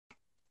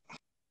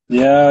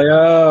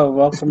Yo,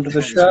 welcome to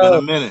the It's been a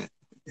show. minute.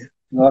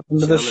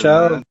 Welcome to the Chilling,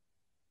 show. man.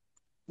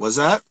 What's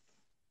that?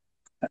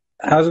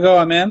 How's it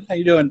going, man? How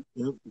you doing?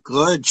 Yep.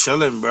 Good,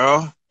 chilling,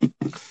 bro.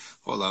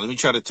 Hold on, let me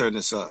try to turn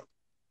this up.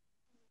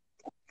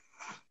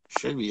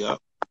 Should be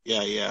up.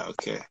 Yeah, yeah,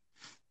 okay.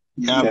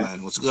 Yeah, Okay.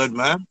 man. What's good,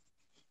 man?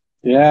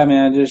 Yeah,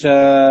 man.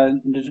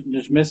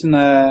 Just missing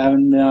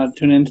having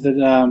tuned into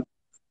the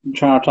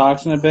Toronto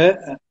Talks in a bit.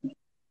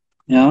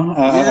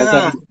 I was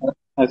Yeah,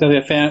 definitely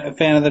a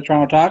fan of the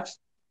Toronto Talks.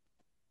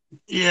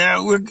 yeah.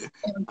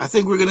 I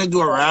think we're gonna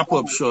do a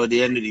wrap-up show at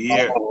the end of the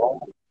year.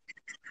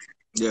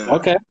 Yeah,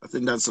 Okay. I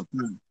think that's a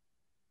plan.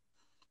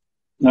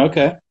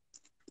 Okay.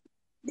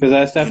 Because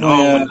that's You definitely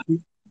know,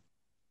 when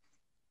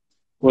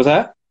was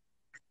that?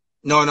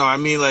 no, no, I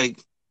mean like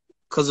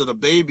because of the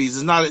babies.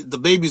 It's not the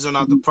babies are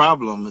not the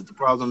problem. The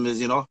problem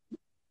is,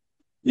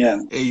 Yeah,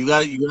 hey, you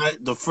got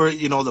the first,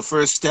 the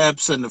first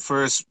steps and the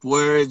first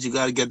words. You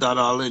got to get that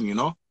all in.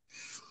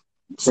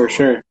 for So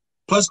sure.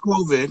 plus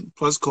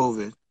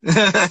COVID.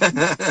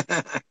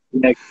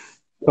 Yeah,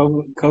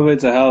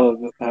 COVID's a hell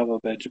of a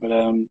bitch, but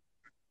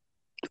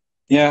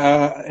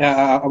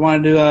yeah, I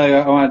want to do.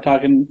 I want to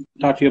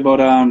talk to you about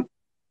I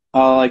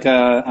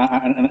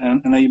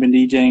know you've been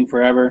DJing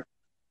forever.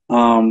 I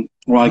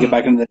want to get Mhm.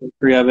 back into the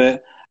history of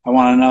it. I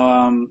want to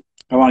know.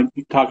 I want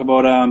to talk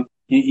about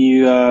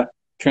you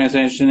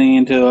transitioning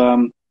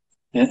into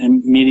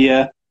in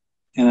media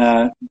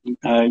and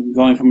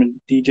going from a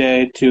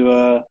DJ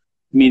to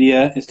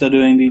media and still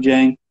doing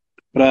DJing.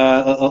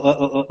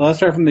 But let's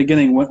start from the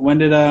beginning. When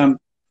did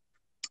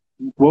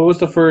what was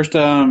the first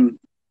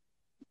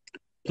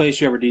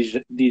place you ever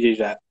DJed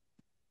at?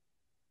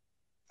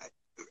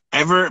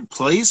 Ever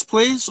place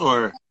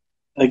or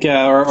Like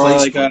or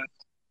place place?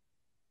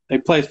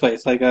 like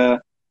place like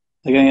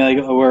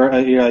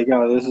where you're like,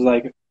 oh, this is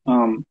like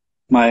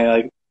my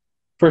like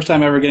first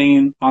time ever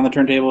getting on the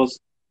turntables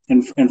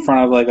in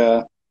front of like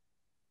a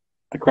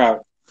crowd.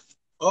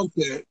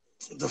 Okay.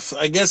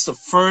 I guess the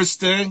first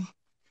thing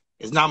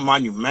is not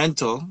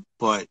monumental,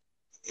 but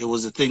it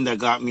was the thing that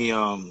got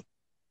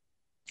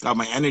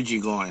my energy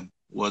going.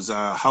 Was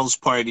a house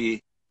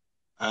party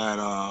at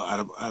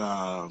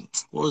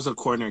what was the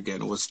corner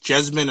again? It was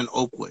Jesmond and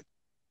Oakwood.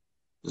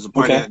 There's a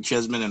party Okay, at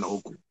Jesmond and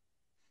Oakwood.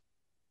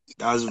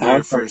 That was the a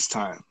house very party, first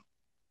time.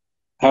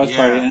 house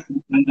party. Yeah,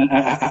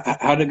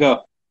 How'd it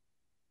go?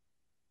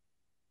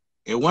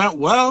 it went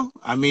well.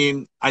 I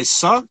mean, I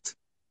sucked.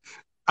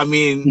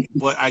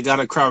 But I got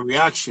a crowd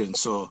reaction,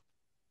 so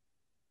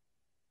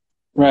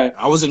Right,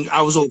 I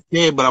was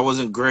okay, but I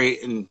wasn't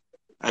great, and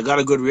I got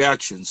a good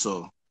reaction.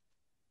 So,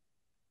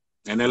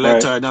 and it led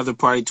right. to another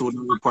party, to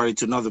another party,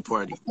 to another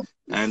party.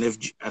 And if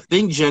I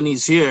think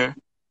Jenny's here,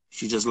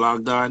 she just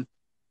logged on.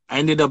 I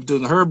ended up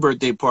doing her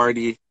birthday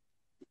party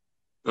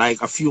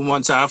like a few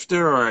months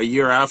after or a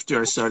year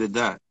after I started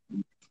that,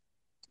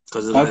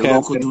 because a Okay,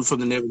 local okay. dude from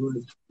the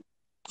neighborhood,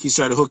 he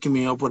started hooking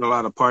me up with a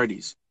lot of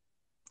parties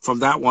from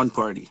that one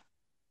party.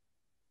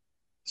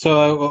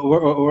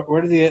 So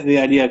where did the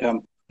idea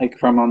come? Like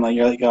from like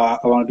you're like, oh,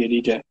 I want to be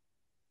a DJ,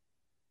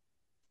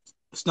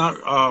 It's not.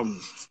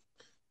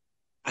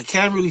 I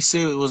can't really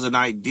say it was an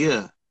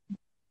idea.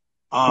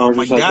 or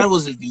My just like, dad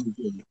was a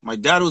DJ. My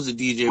dad was a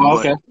DJ, oh,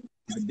 but okay,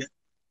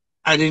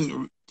 I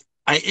didn't.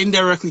 I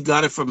indirectly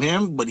got it from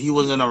him, but he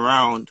wasn't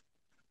around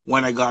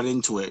when I got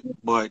into it.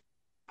 But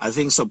I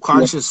think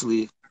yeah,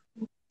 subconsciously,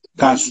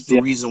 that's conscious, the yeah,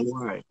 reason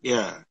why.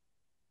 Yeah,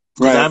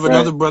 because I right, have right.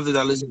 another brother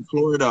that lives in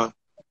Florida.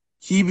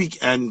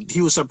 And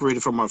he was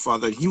separated from my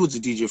father. He was a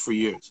DJ for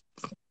years.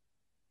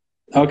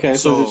 Okay,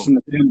 so it's just So in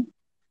the family.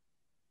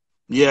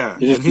 yeah,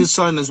 It's and just his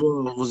son as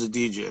well was a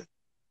DJ.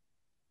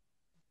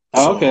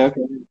 oh, okay, So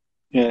okay,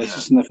 yeah, it's yeah,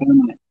 just in the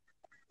family.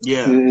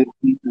 yeah. It-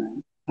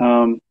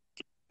 um,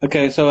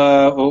 okay,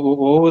 so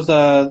what was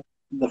the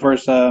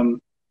first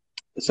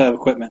set of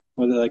equipment?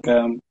 Was it like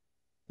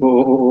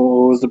what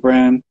was the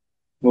brand?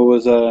 What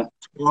was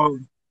Well,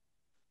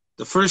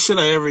 the first shit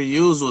I ever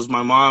used was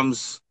my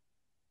mom's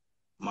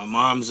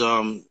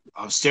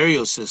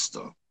stereo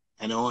system,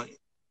 and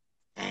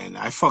and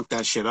I fucked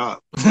that shit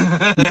up.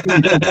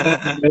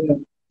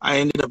 I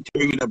ended up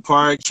tearing it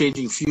apart,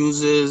 changing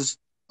fuses.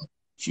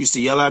 She used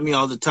to yell at me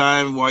all the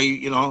time. Why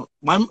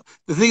my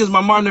the thing is,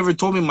 my mom never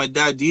told me my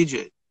dad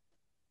DJ.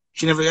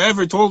 She never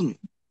ever told me.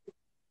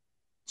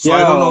 So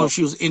I don't know yo, if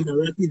she was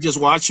indirectly just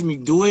watching me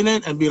doing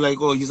it and be like,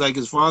 oh, he's like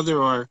his father,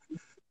 or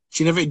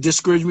she never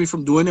discouraged me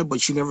from doing it,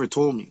 but she never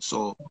told me.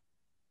 So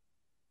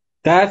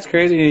that's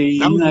crazy.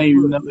 that You was know, the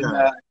you first, know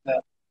yeah.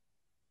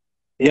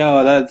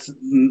 yo,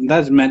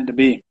 that's meant to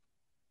be.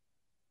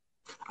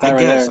 I That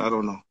right guess there. I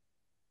don't know.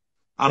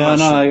 I'm Yeah, not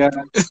no, sure. like,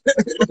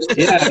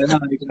 yeah, no,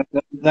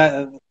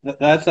 like,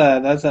 that's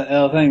a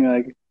L thing.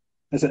 Like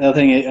that's an L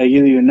thing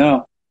you even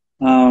know.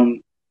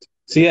 Um,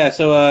 so yeah,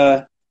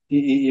 so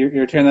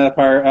you're tearing that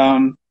apart.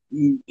 Do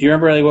you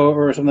remember like what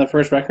were some of the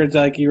first records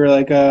like you were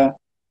like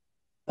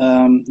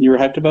you were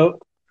hyped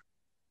about?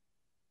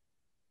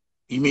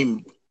 You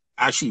mean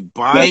actually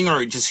Like buying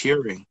or just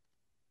hearing?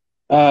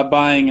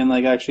 buying and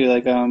like actually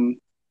like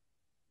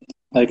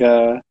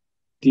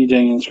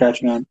DJing and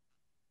scratching on?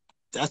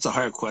 That's a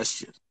hard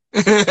question.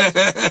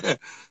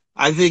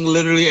 I think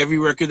literally every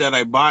record that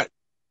I bought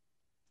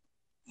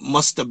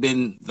must have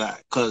been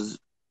that, because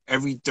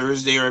every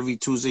Thursday or every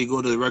Tuesday, you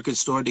go to the record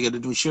store to get a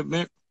new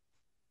shipment,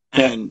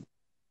 Yeah. and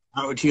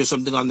I would hear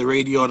something on the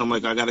radio, and I'm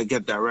like, I gotta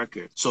get that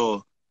record.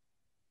 So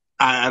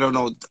I don't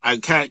know. I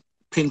can't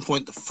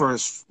pinpoint the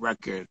first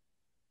record,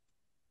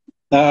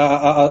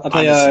 I'll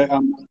tell you,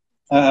 honestly.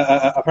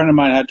 a friend of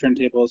mine had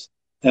turntables,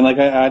 and like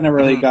I never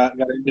really Mhm, got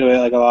into it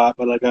like a lot,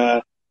 but like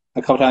a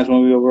couple times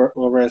when we were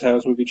over at his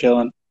house, we'd be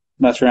chilling,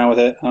 mess around with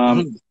it.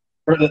 mhm.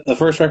 The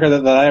first record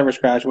that I ever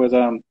scratched was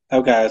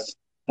Outkast,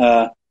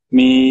 uh,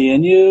 me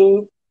and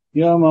you,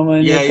 your mama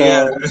and your Yeah,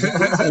 yeah. toe.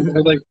 It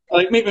was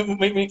like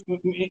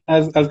me. I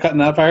was cutting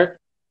that part.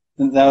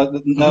 And that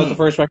was the Mhm.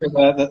 first record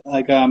that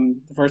like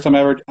the first time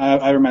I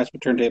ever messed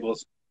with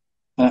turntables.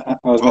 I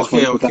was messing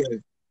Okay, with that. okay.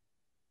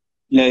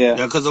 Yeah, yeah,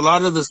 Yeah, because a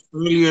lot of this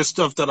earlier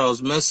stuff that I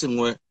was messing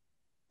with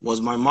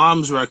was my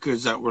mom's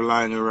records that were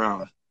lying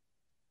around.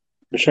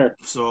 for sure.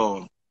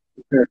 So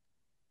Sure.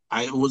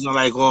 it wasn't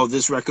like, oh,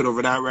 this record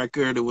over that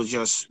record. It was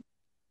just,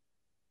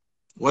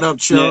 what up, Yeah.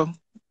 chill?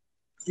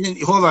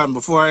 Hold on,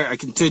 before I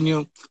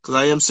continue, because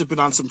I am sipping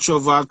on some chill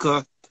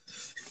vodka.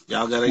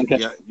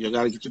 Okay. You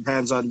gotta get your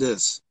hands on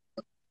this.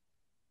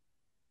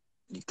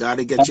 You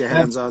gotta get your Okay.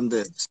 hands on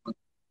this.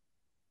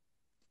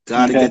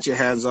 Gotta Okay. get your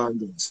hands on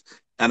this.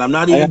 And I'm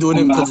not I even got doing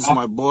it some. because it's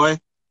my boy.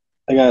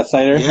 I got a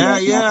cider. I Yeah,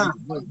 got some. yeah.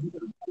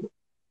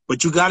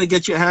 But you gotta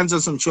get your hands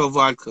on some chill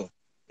vodka.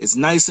 It's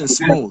nice and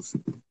Okay. smooth.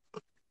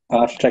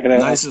 I'll have to check it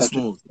out. Nice and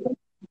smooth.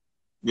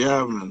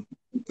 Yeah, man.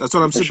 That's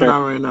what I'm For sipping sure.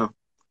 on right now.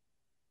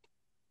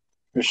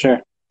 For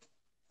sure.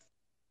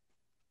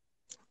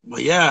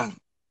 But yeah,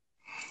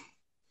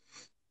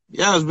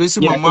 yeah, it's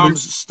basically Yeah. my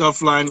mom's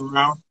stuff lying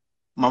around.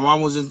 My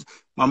mom was in.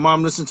 My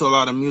mom listened to a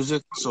lot of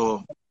music,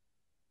 so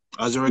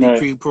I was already Right.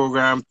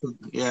 pre-programmed.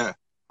 Yeah,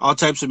 all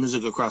types of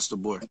music across the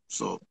board.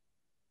 So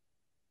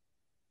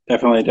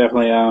Definitely.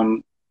 Definitely.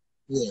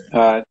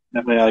 yeah.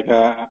 Definitely. Like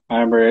I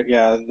remember.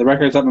 Yeah, the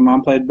records that my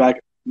mom played back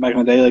in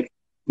the day. Like, I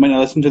might not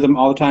listen to them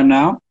all the time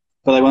now,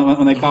 but like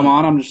when they come Hmm.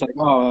 on, I'm just like,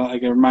 oh,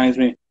 like it reminds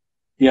me.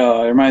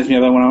 Yo, it reminds me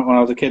of when I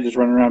was a kid, just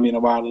running around being a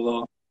wild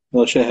little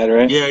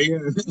shithead, Yeah, yeah.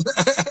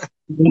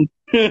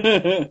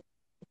 right?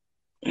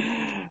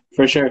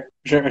 For sure.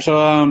 For sure.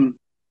 So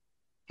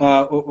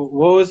what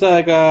was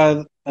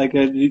do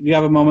you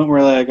have a moment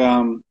where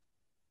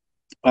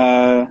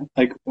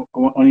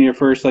one of your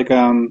first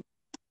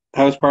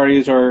house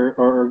parties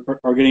or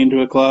getting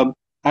into a club?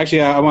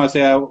 Actually, I want to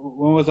say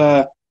when was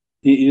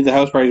you did the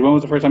house parties? When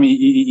was the first time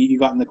you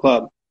got in the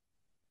club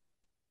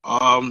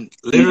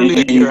Literally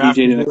and you DJ'd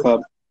in a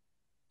club?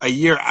 a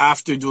year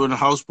after doing the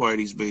house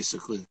parties,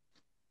 basically.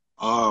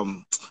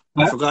 Um,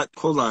 I Huh? forgot.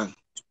 Hold on.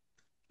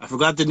 I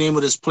forgot the name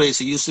of this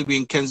place. It used to be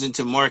in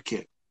Kensington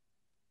Market.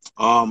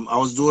 I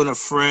was doing a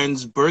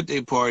friend's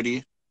birthday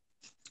party,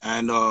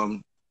 and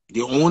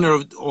the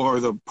owner or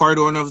the part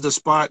owner of the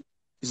spot,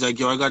 he's like,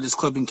 "Yo, I got this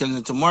club in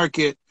Kensington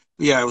Market.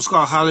 Yeah, it was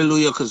called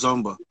Hallelujah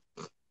Kazumba."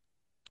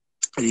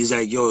 And he's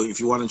like, "Yo, if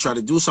you want to try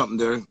to do something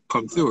there,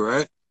 come through,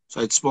 right?" So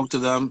I spoke to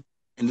them.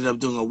 Ended up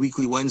doing a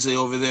weekly Wednesday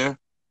over there.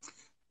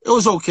 It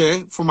was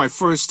okay for my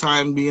first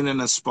time being in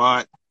a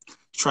spot,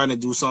 trying to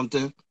do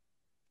something.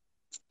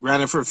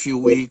 Ran it for a few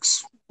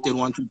weeks. Did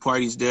 1, 2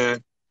 parties there.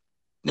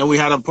 Then we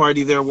had a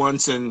party there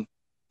once, and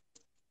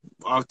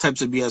all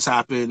types of BS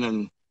happened,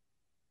 and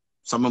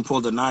someone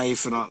pulled a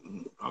knife and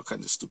all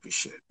kinds of stupid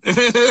shit.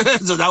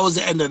 So that was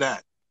the end of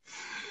that.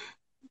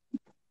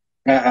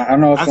 I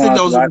don't know what's I going on think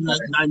that with the was in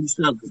Wi-Fi.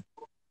 '97.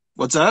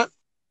 What's that?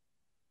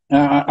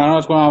 I don't know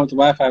what's going on with the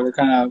Wi-Fi. We're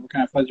kind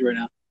of fuzzy right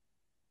now.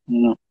 I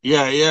don't know.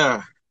 Yeah,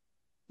 yeah.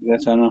 I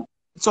guess I don't know.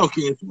 It's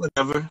okay. It's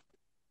whatever.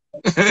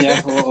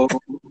 Yeah, we'll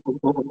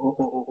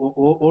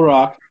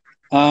rock.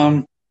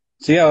 So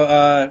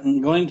yeah,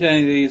 going to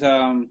any of these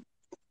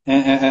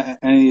any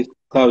of these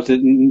clubs.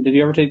 Did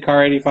you ever take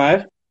Car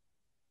 85?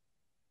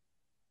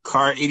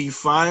 Car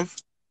 85?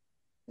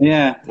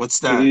 Yeah. What's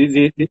Did, that?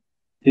 did, did,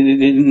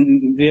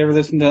 did you ever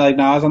listen to like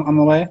Nas on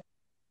the way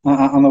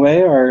on the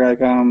way or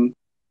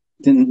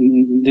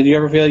did you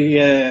ever feel you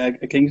had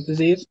a King's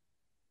disease?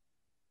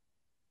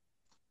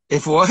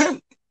 If what?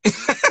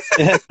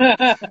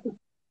 I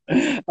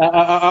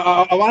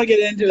want to get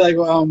into like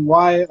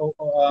why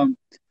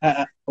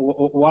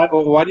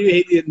do you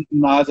hate the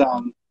Nas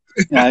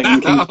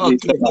in King's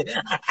disease so much? Okay.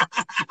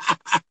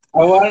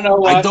 I want to know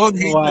I what don't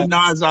hate the why.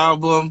 Nas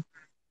album.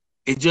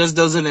 It just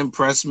doesn't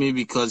impress me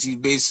because he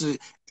basically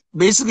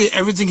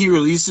everything he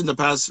released in the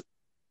past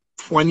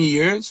 20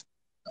 years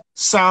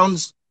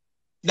sounds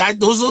that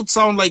those don't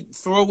sound like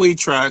throwaway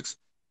tracks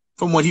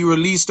from what he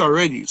released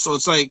already. So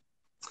it's like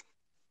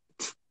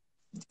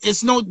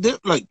it's no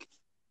like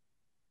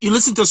you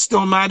listen to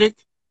Stillmatic,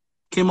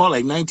 came out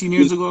like 19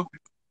 years ago,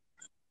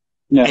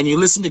 Yeah. and you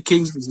listen to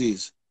King's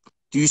Disease.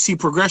 Do you see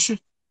progression?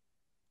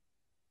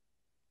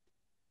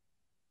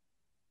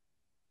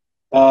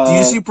 Do you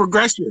Uh, see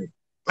progression?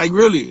 Like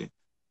really?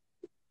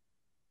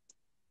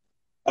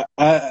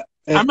 I,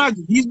 I'm not.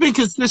 He's been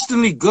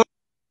consistently good.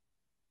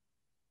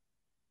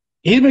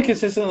 he's been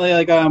consistently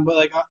but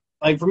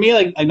like for me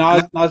like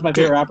Nas my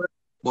favorite rapper.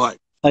 What?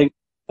 Like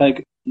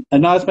like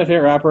Nas my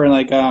favorite rapper, and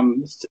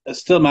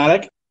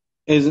Stillmatic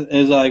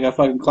is like a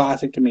fucking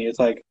classic to me. It's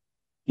like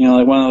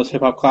like one of those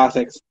hip hop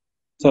classics.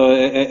 So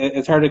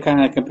it's hard to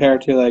kind of compare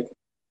to like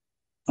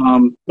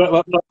um but,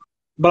 but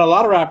but a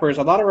lot of rappers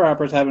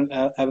haven't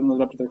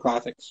lived up to their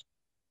classics,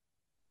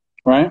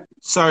 right?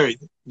 Sorry,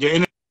 you're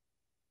in.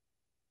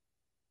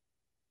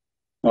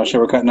 Oh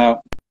shit, we're cutting out.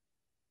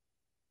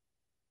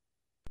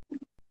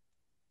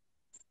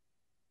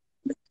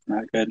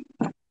 Not good.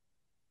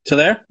 So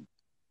there,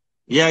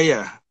 Yeah,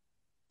 yeah,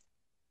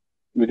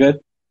 we good?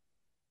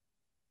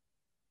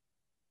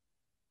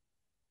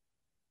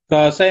 So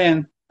I was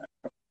saying,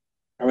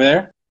 are we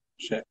there?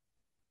 Shit.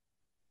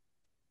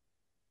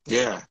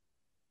 yeah,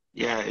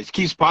 yeah. It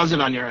keeps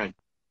pausing on your end.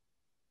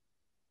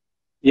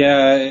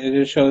 Yeah, it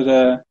just shows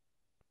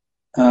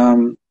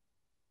um.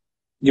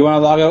 You want to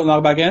log out and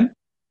log back in?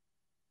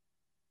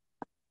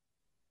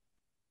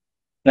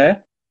 Okay.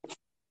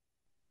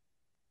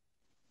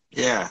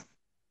 Yeah.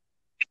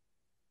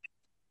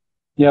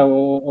 Yeah.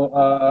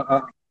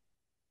 Well,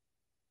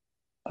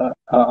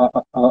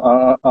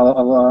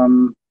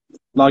 I'll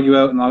log you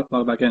out and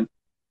log back in.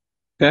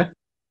 Okay.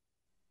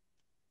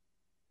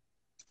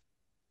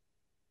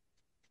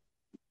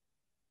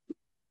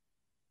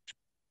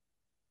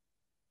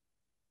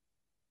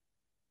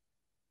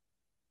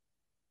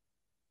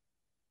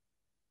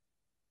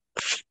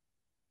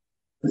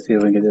 Let's see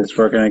if we can get this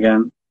working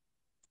again.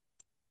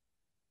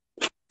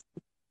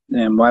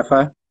 Damn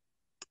Wi-Fi.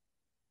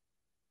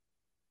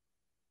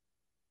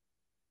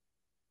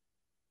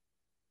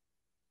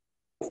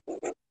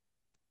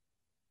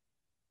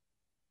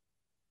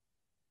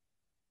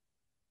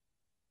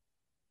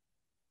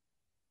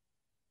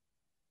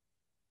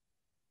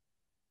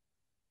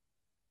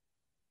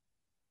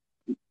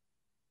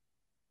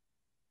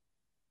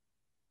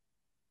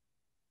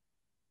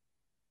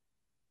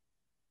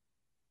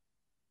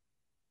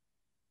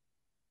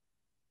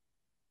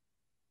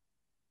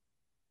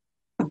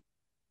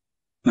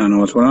 I don't know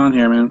what's going on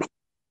here, man.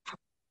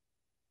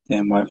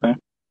 Damn Wi-Fi.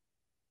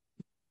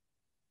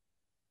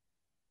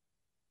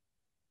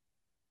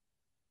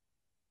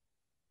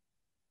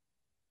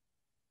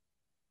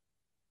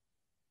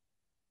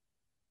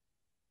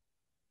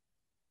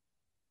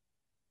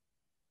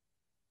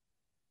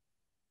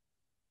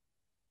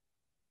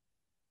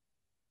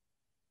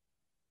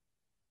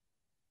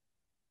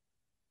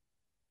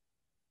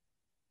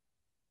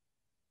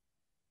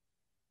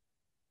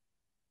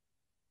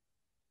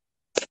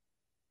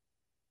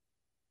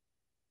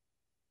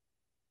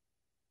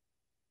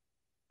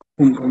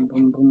 Boom, boom,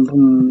 boom, boom,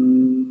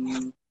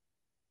 boom.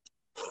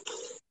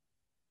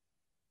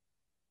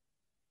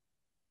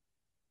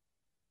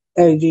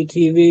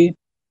 AGTV.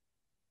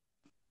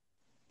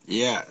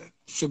 Yeah.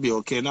 Should be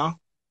okay now.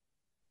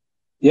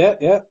 Yeah,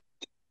 yeah.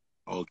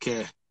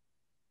 Okay.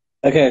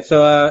 Okay,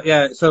 so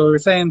yeah, so we were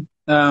saying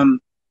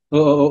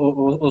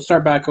we'll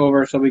start back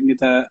over so we can get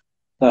the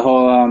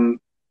whole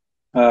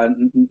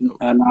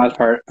Nas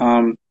part.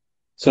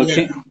 So Yeah.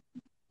 King,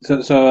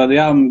 so the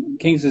album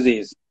King's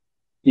Disease.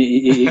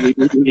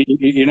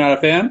 You're not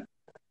a fan?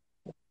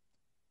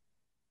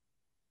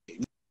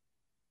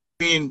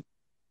 I mean,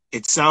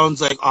 it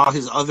sounds like all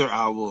his other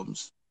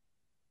albums.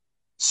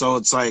 So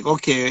it's like,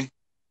 okay,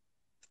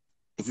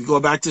 if you go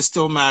back to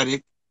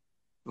Stillmatic,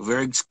 a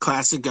very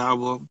classic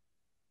album,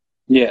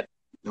 Yeah,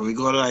 and we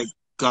go to like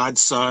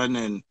Godson,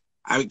 and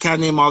I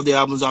can't name all the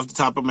albums off the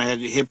top of my head.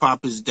 Hip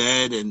Hop is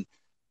Dead, and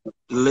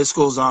the list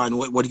goes on.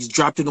 What he's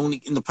dropped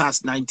in the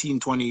past 19,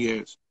 20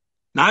 years.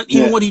 Not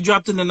even yeah, what he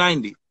dropped in the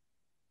 90s.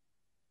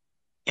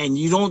 And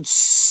you don't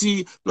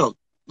see, look,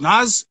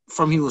 Nas,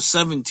 from he was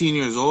 17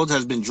 years old,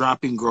 has been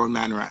dropping grown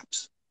man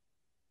raps.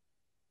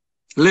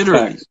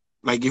 Literally. facts,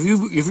 Like if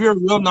you're a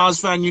real Nas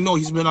fan, you know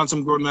he's been on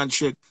some grown man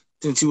shit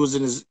since he was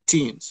in his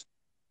teens.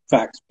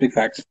 facts, big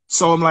facts.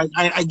 So I'm like,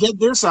 I get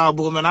this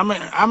album, and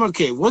I'm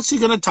okay. What's he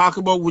gonna talk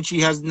about which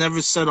he has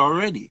never said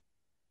already?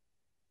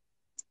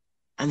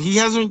 And he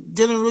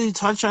didn't really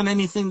touch on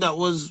anything that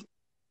was.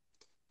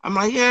 I'm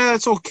like, yeah,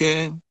 it's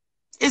okay.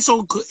 It's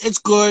okay. It's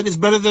good. It's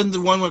better than the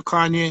one with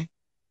Kanye.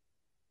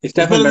 It's It's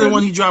definitely better than the better.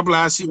 one he dropped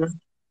last year.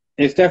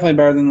 It's definitely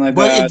better than like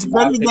But the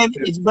Nas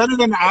it's better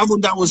than the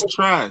album that was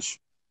trash.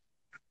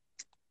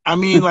 I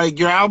mean, like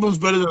your album's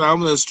better than the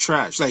album that's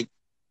trash. Like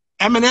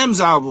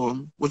Eminem's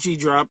album, which he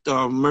dropped,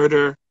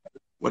 Murder,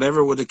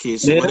 whatever with the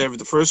case, Yeah. whatever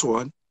the first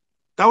one,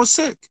 that was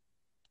sick.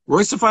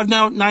 Royce the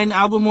 5'9"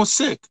 album was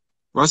sick.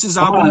 Russ's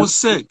Hold album on. was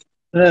sick.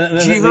 G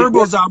The-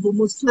 Herbo's album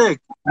was sick.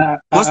 uh, uh,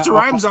 Busta uh, uh,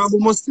 Rhymes'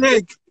 album was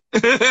sick.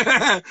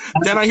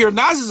 Then I hear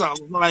Nas's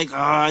album, I'm like,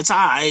 it's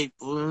alright.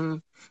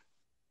 Hold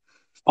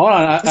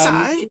on. It's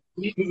alright.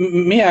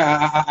 Me,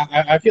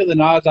 I feel the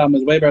Nas album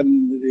is way better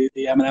than the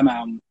Eminem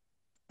album.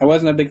 I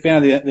wasn't a big fan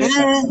of the Eh,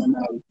 Eminem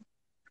album.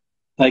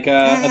 Like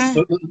eh.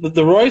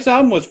 the Royce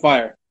album was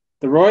fire.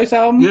 The Royce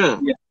album, Yeah.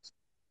 yeah,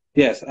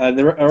 yes.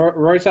 The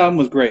Royce album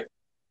was great.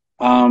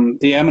 The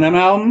Eminem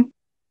album,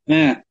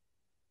 yeah.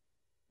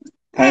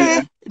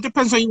 It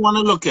depends how you want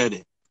to look at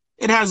it.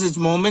 it has its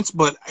moments,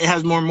 but it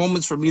has more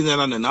moments for me than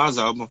on the Nas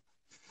album.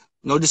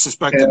 No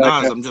disrespect Yeah, to like,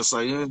 Nas, I'm just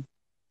like,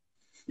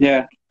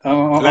 yeah.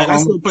 like I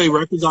still play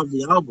records off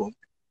the album,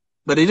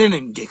 but it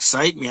didn't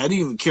excite me. I didn't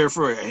even care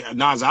for a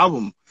Nas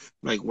album.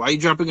 Like, why are you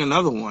dropping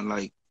another one?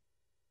 Like,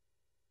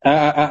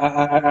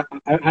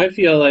 I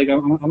feel like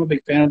I'm a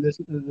big fan of this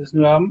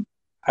new album.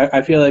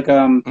 I feel like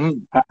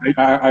mm,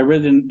 I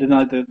really didn't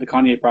like the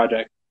Kanye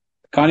project.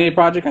 Kanye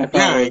project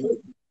yeah,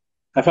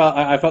 I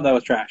felt that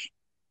was trash.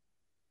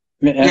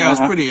 yeah, it was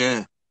Yeah, pretty.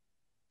 Yeah,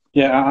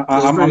 yeah.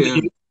 it was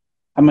pretty.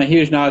 I'm a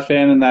huge Nas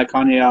fan, and that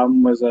Kanye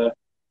album was and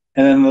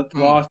then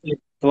Mm,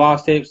 the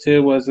Lost Tapes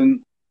too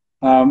wasn't.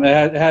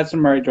 It had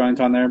some right joints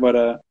on there,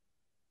 but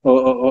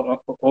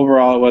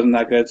overall it wasn't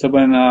that good. So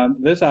when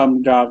this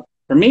album dropped,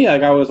 for me,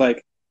 like I was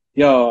like,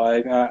 yo,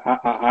 like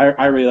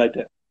I really liked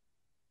it.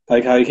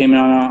 Like how he came in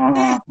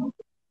yeah,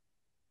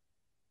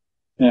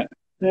 yeah,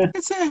 yeah,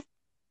 it's a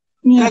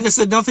yeah, like I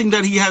said, nothing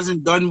that he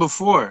hasn't done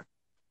before.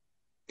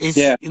 If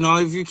yeah.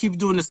 if you keep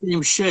doing the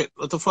same shit,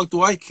 what the fuck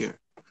do I care?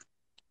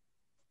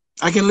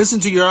 I can listen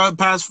to your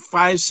past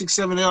 5, 6,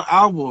 7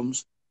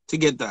 albums to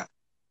get that.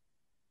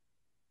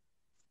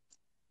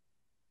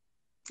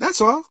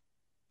 That's all.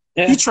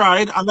 He Yeah,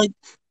 tried. I like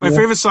my yeah.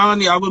 favorite song on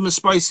the album is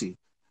Spicy,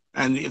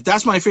 and if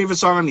that's my favorite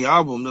song on the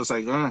album, that's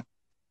like,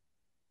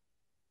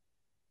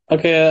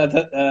 Okay,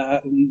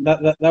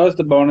 that was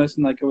the bonus,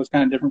 and like it was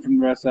kind of different from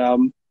the rest of the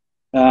album.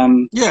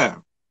 Um, yeah.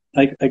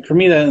 like for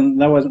me,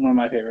 that wasn't one of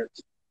my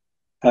favorites.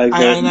 Like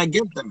And I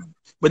get that,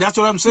 but that's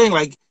what I'm saying.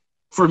 Like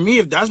for me,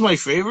 if that's my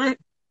favorite,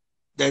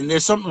 then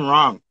there's something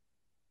wrong.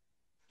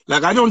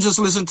 Like I don't just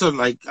listen to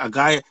like a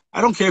guy.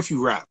 I don't care if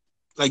you rap.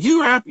 Like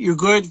you rap, you're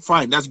good,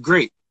 fine, that's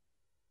great.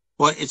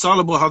 But it's all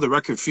about how the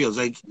record feels.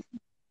 Like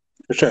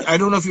for sure. I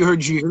don't know if you heard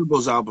G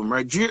Herbo's album,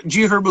 right? G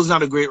Herbo's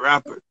not a great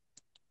rapper,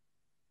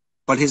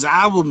 but his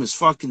album is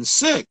fucking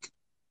sick.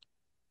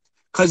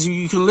 Cause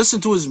you can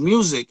listen to his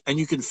music and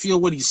you can feel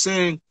what he's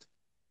saying.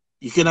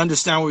 You can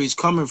understand where he's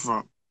coming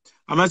from.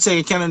 I'm not saying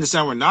I can't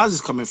understand where Nas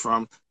is coming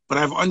from, but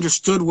I've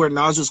understood where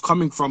Nas was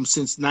coming from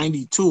since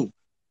 '92.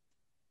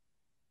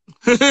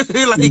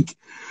 Like,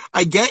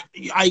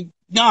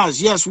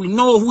 Nas, yes, we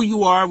know who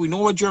you are, we know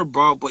what you're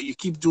about, but you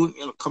keep doing,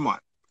 come on.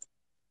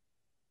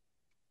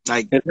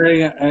 Like, Is there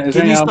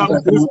give any me albums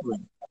something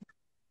different.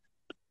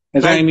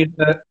 is there any Like, music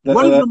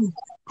one of them,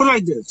 put it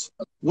like this.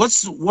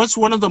 What's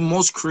one of the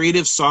most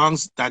creative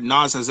songs that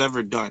Nas has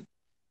ever done?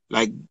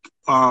 Like,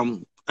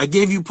 I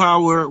Gave You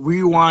Power,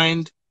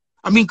 Rewind.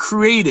 I mean,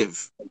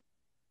 creative.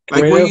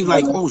 Like, where creative? you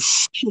like, oh,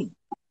 shit.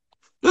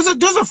 There's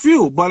a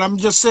few, but I'm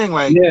just saying,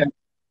 like, Yeah,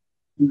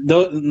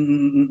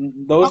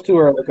 those two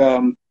are like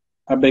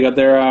are big up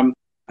there. I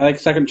like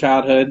Second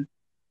Childhood.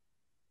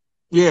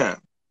 yeah.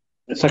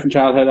 Second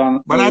Childhood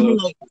on But I mean,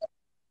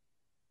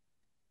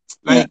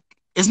 yeah, like,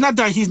 it's not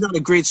that he's not a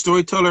great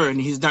storyteller and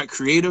he's not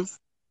creative,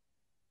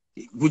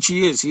 which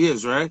he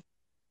is, right?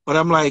 But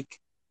I'm like,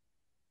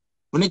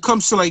 when it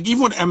comes to like,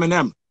 even with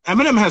Eminem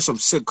has some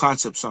sick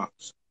concept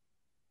songs.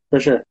 for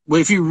sure.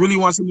 But if he really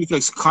wants to make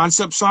like a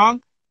concept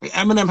song, like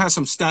Eminem has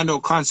some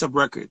standout concept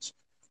records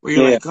where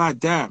you're Yeah, like, God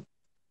damn,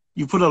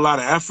 you put a lot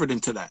of effort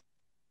into that.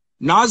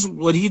 Nas,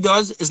 what he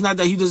does is not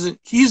that he doesn't.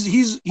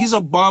 He's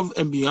above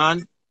and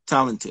beyond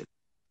talented.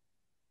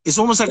 It's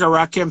almost like a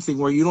Rakim thing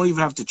where you don't even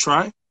have to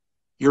try.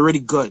 You're already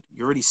good.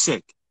 You're already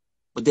sick.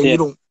 But then yeah. you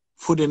don't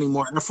put any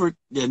more effort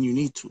than you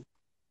need to.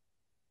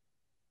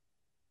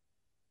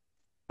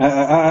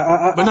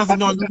 But nothing,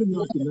 no, nothing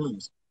else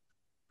Nas.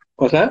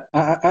 What's that?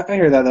 I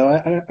hear that though.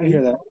 I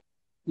hear that.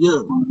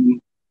 Yeah, Um,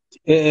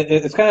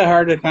 it's kind of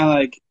hard to kind of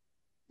like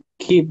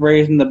keep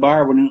raising the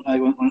bar when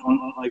like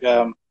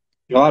a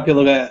lot of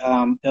people look at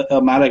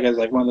Illmatic as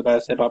like one of the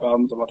best hip hop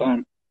albums of all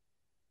time.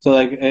 So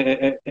like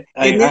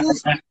it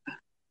is.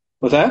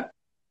 what's that?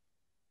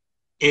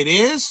 It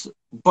is.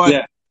 But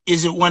Yeah,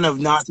 is it one of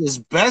Nas's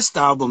best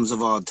albums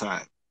of all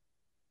time?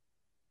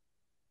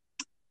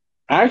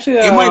 actually,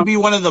 It might be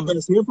one of the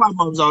best hip hop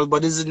albums,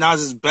 but is it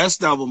Nas's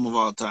best album of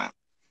all time?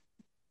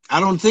 I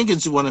don't think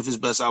it's one of his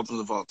best albums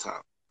of all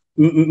time.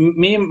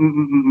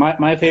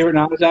 my favorite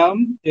Nas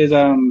album is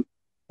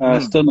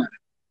Mm. Still Mad.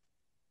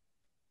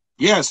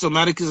 Yeah,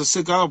 Stillmatic is a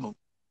sick album.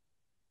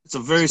 It's a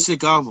very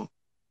sick album.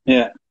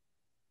 Yeah,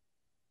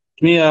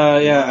 to me, You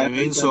know what yeah, I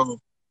mean? So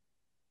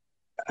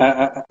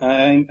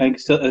I think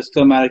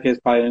Stillmatic is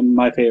probably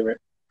my favorite.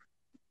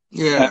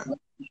 Uh, yeah.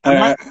 And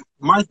uh,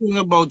 my thing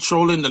about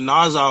trolling the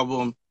Nas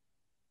album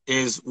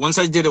is once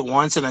I did it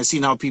once and I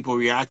seen how people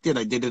reacted,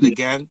 I did it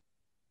again.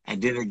 I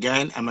did it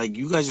again. I'm like,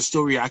 you guys are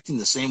still reacting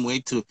the same way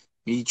to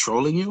me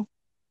trolling you?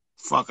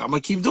 Fuck, I'm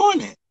gonna keep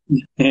doing it.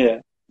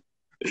 yeah.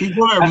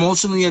 People are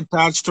emotionally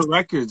attached to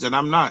records, and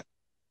I'm not.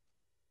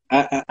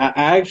 I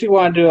actually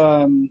wanted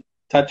to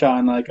touch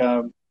on like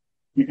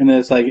in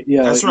this like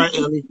That's right,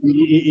 Ellie.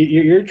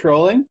 you're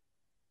trolling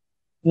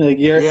like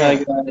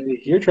Yeah,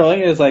 your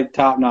trolling is like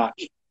top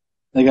notch.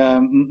 Like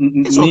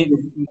it's okay.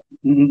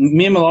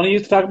 me and Maloney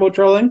used to talk about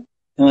trolling,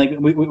 and like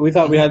we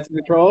thought we Mhm. had some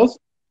good trolls,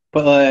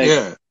 but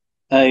Yeah,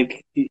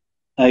 like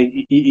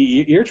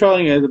your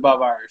trolling is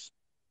above ours.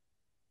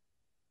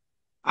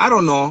 I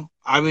don't know.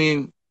 I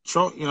mean,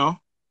 you know,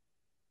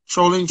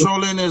 trolling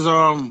is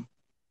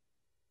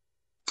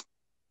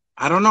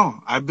I don't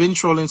know. I've been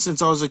trolling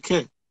since I was a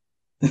kid.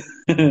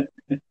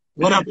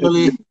 What up,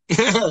 Billy?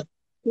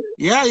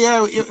 Yeah,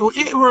 yeah.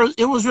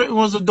 It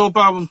was a dope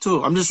album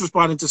too. I'm just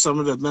responding to some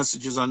of the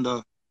messages Yeah, on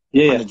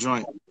yeah, the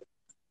joint.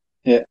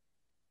 yeah.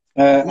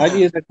 Yeah,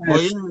 Ideas are kind but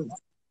of, yeah.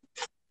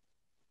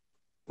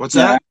 What's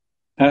yeah.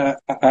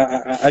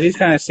 that? Ideas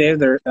kind of saved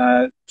their,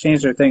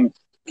 changed their thing.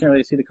 Can't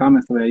really see the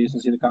comments the way I used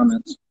to see the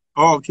comments.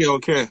 Oh, okay,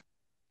 okay.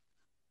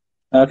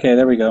 Okay,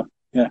 there we go.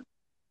 Yeah,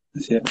 I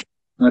see it.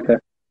 Okay.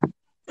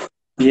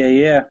 Yeah,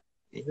 yeah.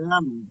 Yeah,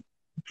 man.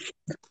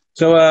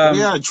 So, But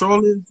yeah,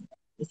 trolling.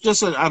 It's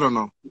just I don't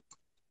know.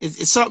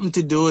 It's something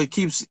to do. It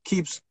keeps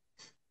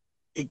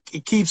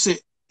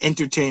it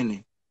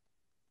entertaining.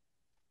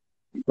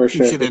 for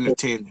Keeps sure, it for sure,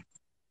 entertaining.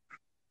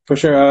 for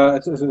sure. I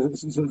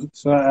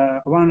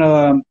want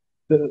to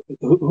know,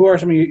 who are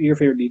some of your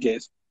favorite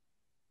DJs?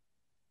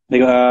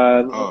 Like,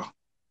 Oh,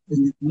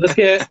 let's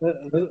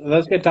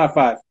get top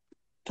five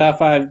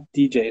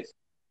DJs.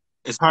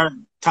 it's hard.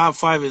 Top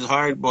five is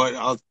hard, but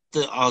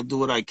I'll do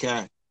what I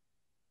can.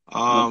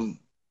 Yeah,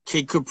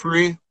 Kid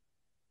Capri.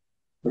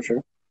 for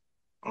sure.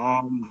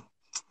 Um,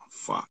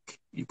 fuck.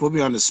 You put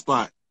me on the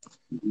spot.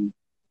 Mhm.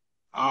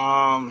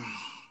 Um,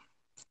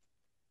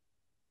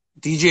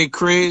 DJ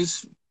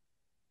Craze.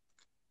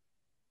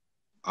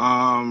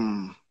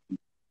 Um,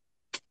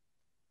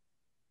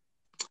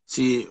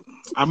 see,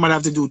 I might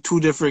have to do two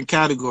different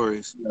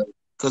categories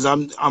because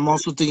I'm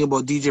also thinking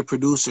about DJ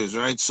producers,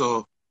 right?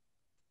 So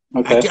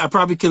Okay. I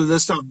probably could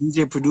list out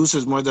DJ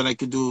producers more than I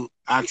could do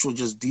actual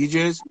just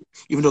DJs,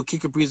 even though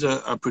Kid Capri's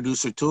a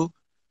producer too.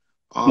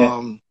 Yeah.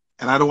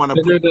 And I don't want to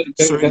They're put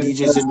the, certain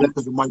DJs in there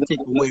because it might take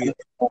away.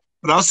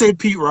 But I'll say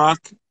Pete Rock.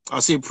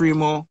 I'll say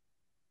Primo.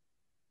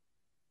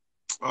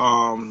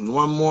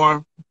 One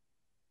more.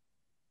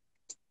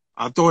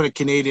 I'll throw in a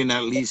Canadian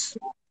at least.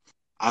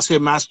 I'll say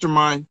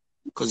Mastermind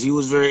because he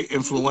was very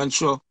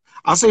influential.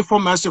 I'll say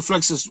From Master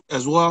Flex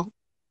as well.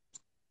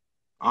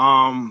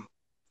 Um,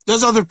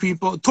 there's other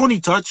people. Tony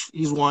Touch,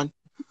 he's one.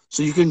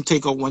 So you can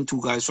take out one,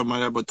 two guys from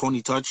there, but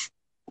Tony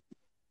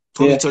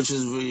yeah, Touch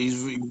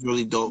he's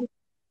really dope.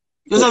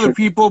 There's for other sure.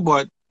 people,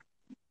 but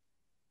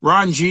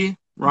Ron G,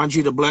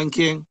 the Blend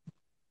King.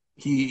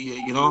 He,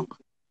 you know,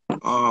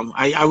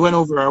 I went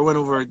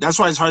over. That's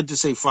why it's hard to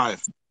say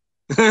five.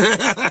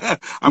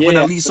 I'm Yeah,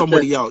 gonna yeah, leave for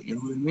sure. somebody out. You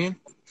know what I mean?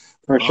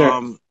 For sure.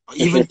 For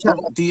sure. Even Tech,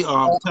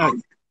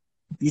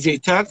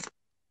 DJ Tech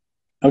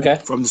Okay.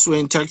 from the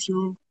Swing Tech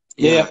Show.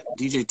 Yeah, yeah, Yeah,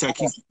 DJ Tech,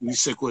 he's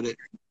sick with it.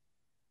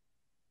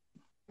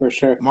 for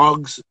sure.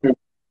 Muggs,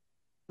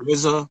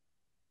 RZA,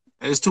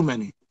 there's too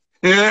many.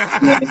 Yeah,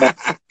 yeah,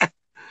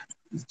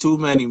 Too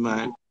many,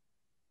 man.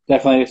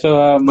 definitely.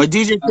 So, But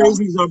DJ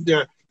Crazy's up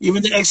there.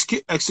 Even the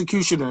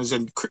Executioners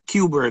and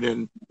Qbert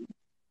and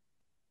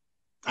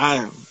I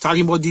am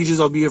talking about DJs.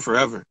 I'll be here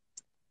forever.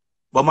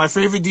 But my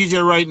favorite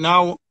DJ right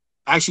now,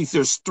 actually,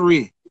 there's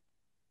three.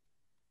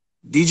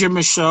 DJ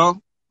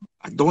Michelle.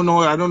 I don't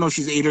know if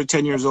she's 8 or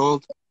 10 years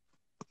old.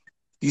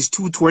 These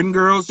two twin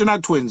girls. They're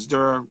not twins.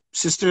 They're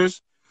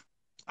sisters.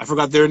 I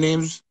forgot their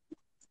names.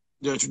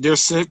 They're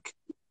sick.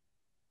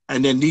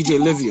 And then DJ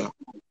Livia.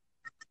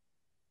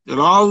 They're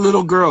all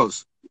little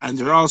girls, and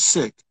they're all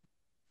sick.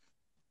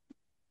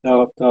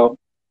 so,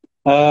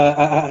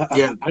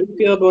 Yeah. how do you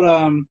feel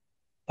about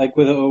like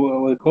with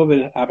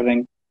COVID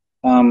happening,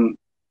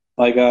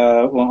 like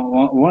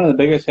one of the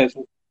biggest hits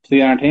to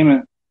the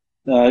entertainment,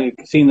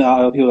 seeing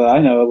the people that I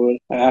know would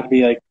have to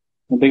be like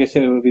the biggest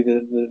hit would be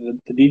the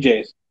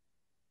DJs.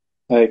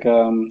 Like,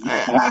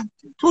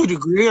 To a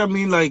degree, I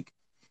mean, like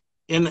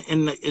in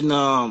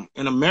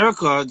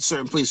America,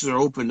 certain places are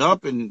opened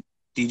up and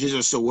DJs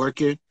are still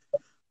working.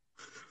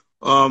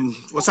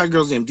 What's that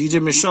girl's name?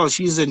 DJ Michelle.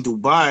 She's in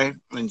Dubai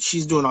and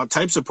she's doing all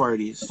types of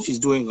parties. She's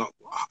doing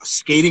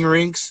skating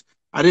rinks.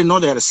 I didn't know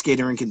they had a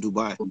skating rink in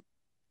Dubai.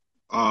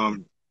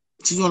 Um,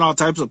 she's doing all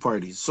types of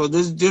parties. So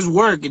there's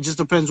work. It just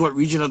depends what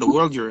region of the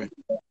world you're in.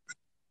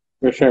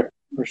 for sure,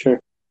 for sure.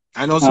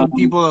 I know some Um,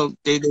 people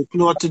they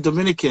flew out to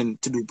Dominican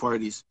to do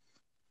parties.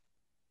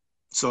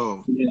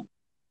 So yeah,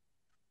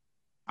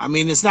 I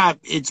mean, it's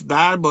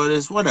bad, but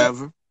it's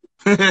whatever.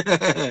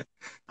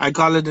 I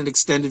call it an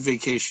extended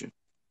vacation.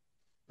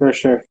 for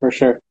sure, for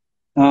sure.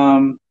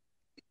 Um,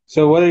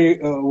 so what are you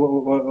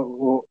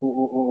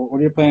what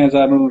are your plans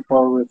moving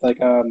forward with like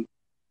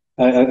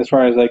as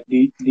far as like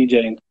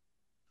DJing?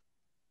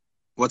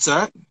 What's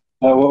that?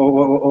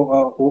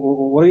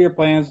 What are your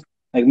plans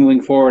like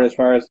moving forward as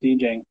far as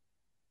DJing?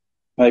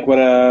 Like what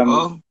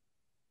Oh,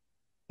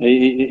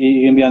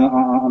 you gonna be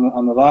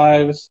on the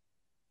lives?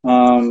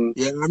 Um,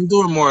 yeah, I'm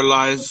doing more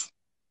lives.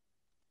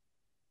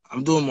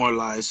 I'm doing more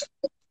lives.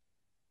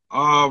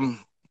 Um,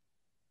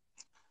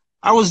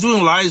 I was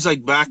doing lives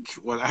like back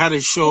when I had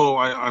a show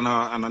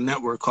on a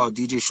network called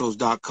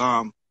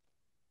DJshows.com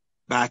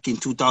back in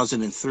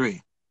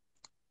 2003.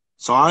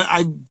 So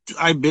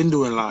I've been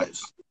doing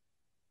lives.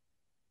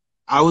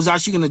 I was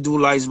actually gonna do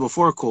lives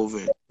before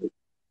COVID,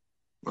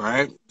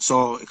 right?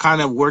 So it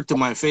kind of worked in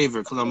my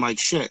favor because I'm like,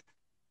 shit,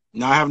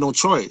 now I have no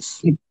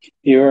choice.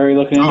 You're already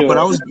looking into But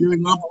it. I was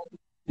gearing up.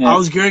 I Yeah.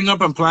 was gearing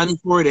up and planning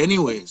for it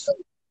anyways.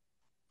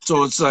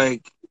 So it's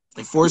like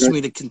it forced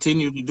me to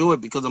continue to do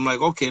it because I'm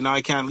like, okay, now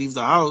I can't leave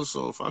the house,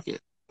 so fuck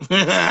it.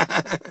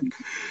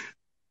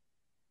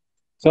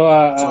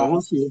 So, So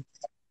we'll see.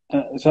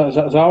 so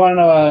I want to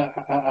know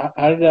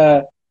how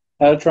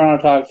did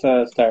Toronto Talks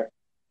start?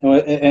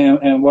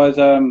 And was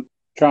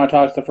Toronto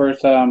Talks the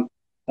first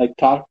like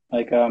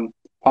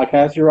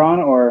podcast you were on,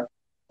 or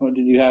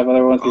did you have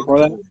other ones before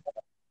that? Okay.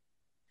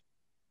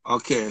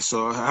 Okay,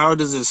 so how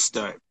does this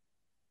start?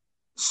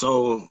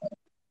 So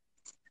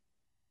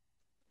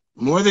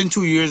more than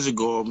 2 years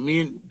ago,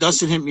 me and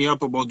Dustin hit me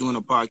up about doing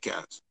a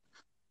podcast,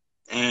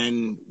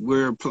 and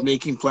we're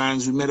making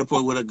plans. We met up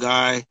with a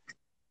guy.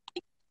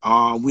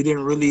 We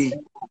didn't really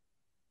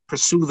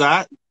pursue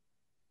that,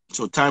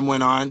 so time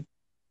went on.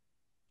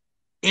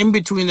 In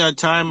between that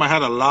time, I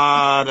had a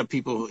lot of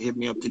people hit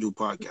me up to do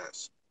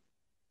podcasts.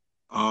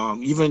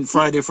 Even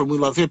Friday from We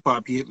Love Hip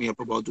Hop, he hit me up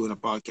about doing a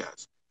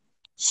podcast.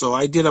 So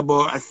I did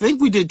I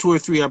think we did 2 or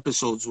 3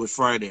 episodes with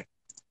Friday,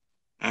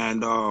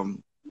 and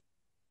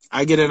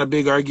I get in a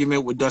big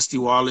argument with Dusty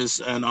Wallace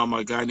and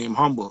a guy named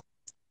Humble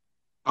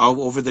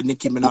over the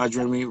Nicki Minaj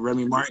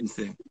Remy Martin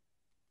thing.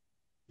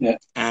 Yeah.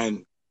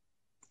 And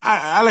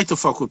I like to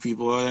fuck with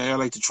people. I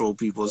like to troll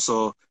people.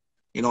 So,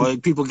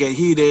 people get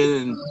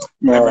heated and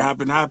whatever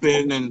happened.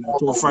 And I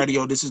told Friday,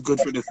 yo, this is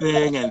good for the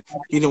thing. And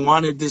he didn't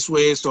want it this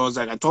way. So I was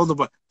like, I told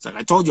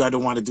you I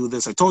didn't want to do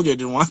this. I told you I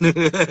didn't want to.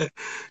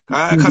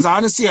 Because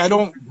honestly, I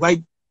didn't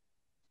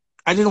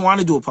want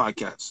to do a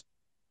podcast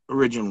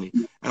originally.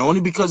 And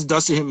only because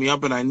Dustin hit me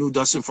up and I knew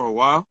Dustin for a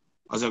while,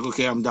 I was like,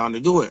 okay, I'm down to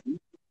do it.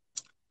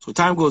 So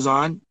time goes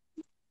on.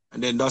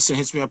 And then Dustin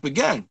hits me up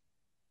again.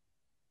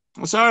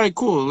 I said, all right,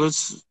 cool.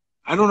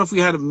 I don't know if we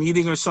had a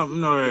meeting or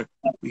something, or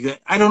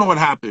I don't know what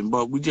happened,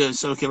 but we just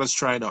said, okay, let's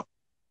try it out.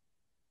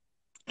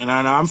 And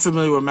I'm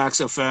familiar with Max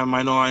FM.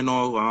 I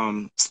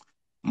know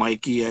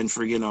Mikey and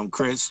friggin'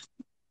 Chris.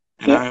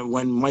 And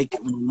when Mike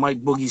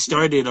Boogie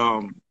started,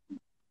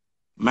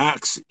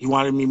 Max, he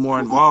wanted me more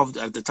involved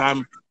at the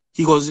time.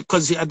 He goes,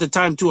 because at the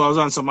time too, I was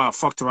on some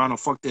fuck Toronto,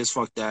 fuck this,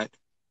 fuck that,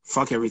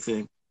 fuck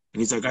everything.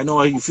 And he's like, I know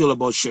how you feel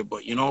about shit,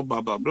 but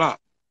blah, blah, blah.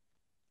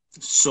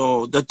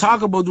 So the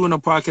talk about doing a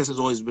podcast has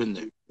always been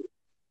there.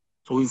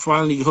 So we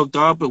finally hooked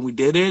up and we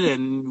did it,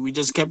 and we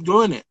just kept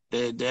doing it.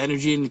 The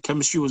energy and the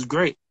chemistry was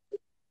great.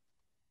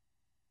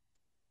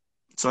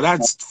 So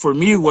that's, for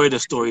me, where the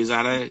story is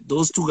at.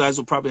 Those two guys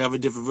will probably have a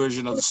different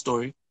version of the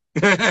story.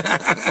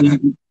 I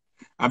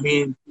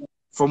mean,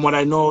 from what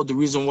I know, the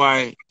reason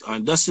why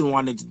Dustin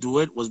wanted to do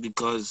it was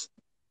because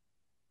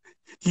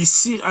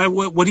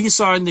what he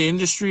saw in the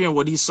industry and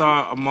what he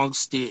saw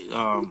amongst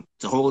the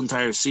whole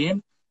entire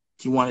scene,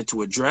 he wanted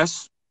to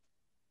address.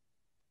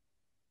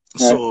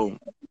 So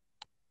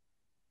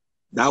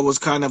that was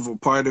kind of a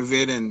part of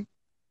it, and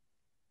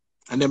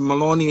then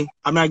Maloney,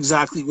 I'm not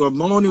exactly. Well,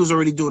 Maloney was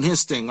already doing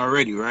his thing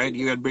already, right?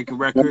 He had breaking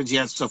records. He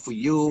had stuff with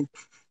you.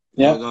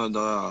 Yeah.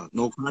 The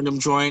No Condom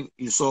joint.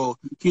 So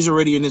he's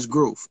already in his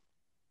groove.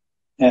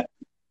 Yeah.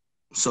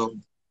 So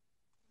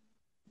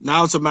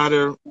now it's a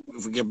matter,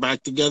 if we get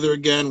back together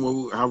again,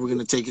 how we're going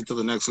to take it to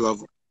the next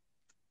level.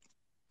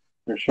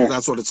 For sure. So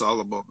that's what it's all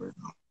about right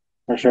now.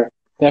 For sure.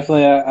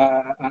 Definitely,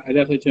 I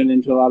definitely tuned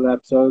into a lot of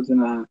episodes,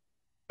 and I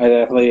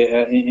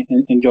definitely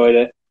enjoyed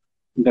it.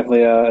 I'm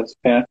definitely a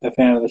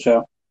fan of the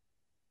show.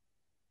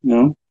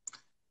 No.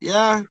 Yeah,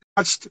 I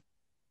watched,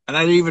 and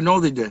I didn't even know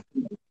they did.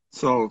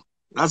 So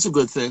that's a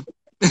good thing.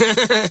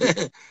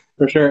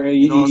 For sure.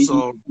 You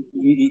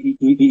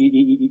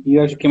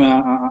actually came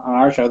on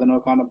our show, the No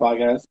Condom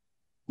podcast.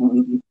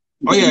 Oh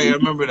yeah, I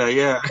remember that.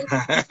 Yeah,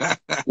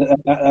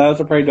 that was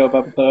a pretty dope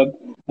episode.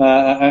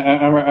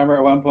 I remember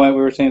at one point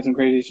we were saying some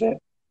crazy shit,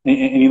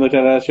 and you looked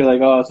at us. You're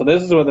like, "Oh, so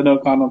this is what the No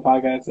Condom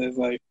podcast is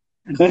like."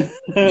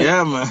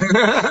 Yeah, man.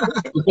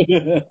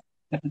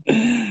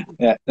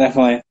 Yeah,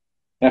 definitely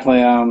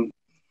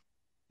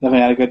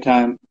had a good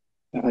time.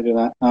 Definitely do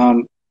that.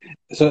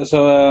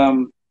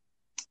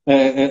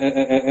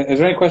 Is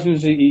there any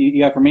questions you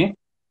got for me?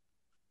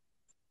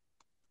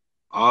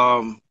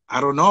 I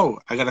don't know.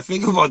 I gotta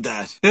think about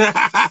that.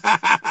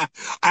 I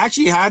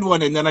actually had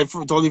one, and then I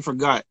totally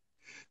forgot.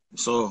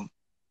 So,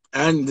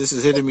 and this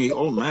is hitting me.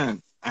 Oh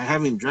man, I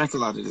haven't drank a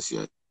lot of this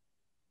yet.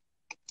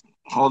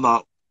 Hold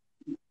on.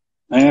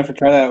 I'm gonna have to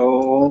try that.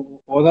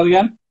 What was that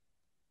again?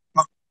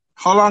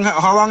 How long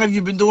have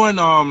you been doing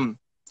the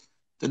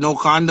No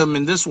Condom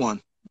in this one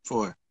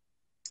for?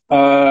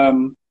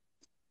 The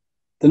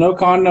No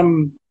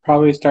Condom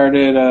probably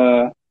started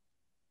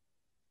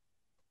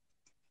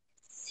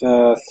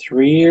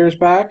 3 years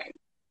back,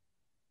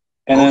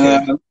 and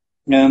Okay.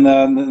 then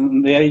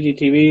the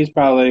IGTV is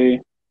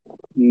probably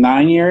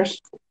 9 years.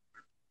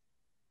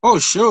 Oh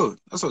shoot,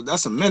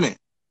 that's a minute.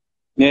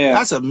 Yeah,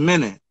 That's a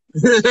minute.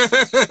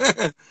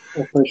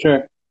 for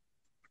sure,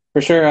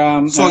 for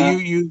sure. So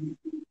you.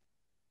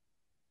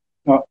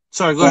 Oh,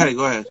 Sorry, go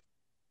ahead.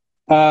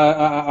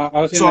 I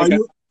was saying So like, are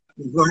you?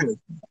 Go ahead.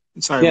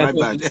 Sorry, Yeah. my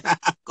bad.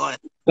 Go ahead.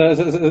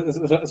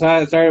 So how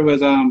it started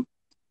was I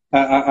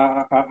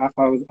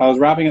was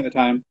rapping at the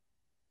time,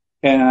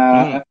 and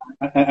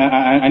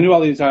Mm-hmm. I knew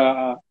all these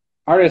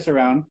artists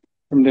around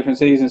from different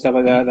cities and stuff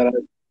like that Mm-hmm. that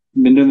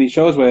I've been doing these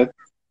shows with,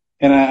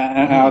 and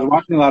I Mm-hmm. was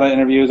watching a lot of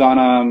interviews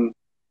on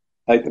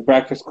like the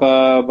Breakfast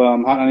Club,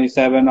 Hot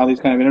 97, all these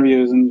kind of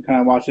interviews, and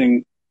kind of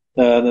watching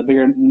the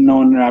bigger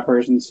known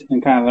rappers and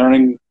kind of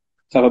learning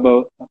stuff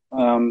about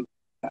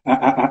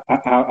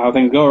how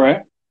things go,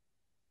 right?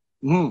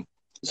 Mm-hmm.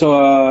 So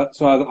I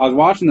was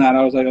watching that.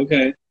 I was like,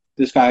 okay,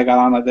 this guy got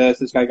on like this.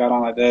 This guy got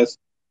on like this.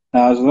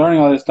 And I was learning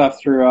all this stuff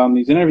through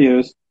these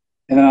interviews,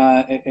 and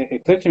then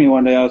it clicked to me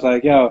one day. I was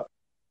like, yo,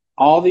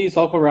 all these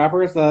local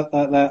rappers that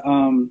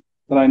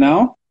I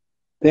know,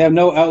 they have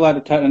no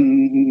outlet to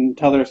and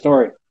tell their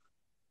story.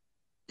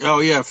 Oh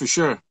yeah, for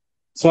sure.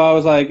 So I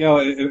was like, yo,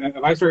 if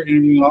I start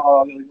interviewing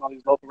all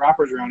these local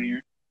rappers around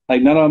here,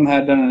 like none of them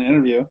had done an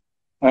interview.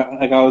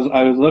 Like I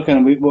was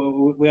looking,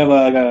 we have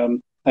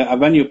a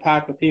venue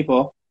packed with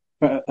people,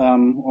 we're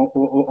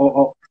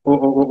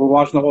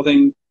watching the whole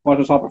thing,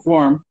 watching us all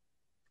perform,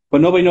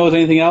 but nobody knows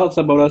anything else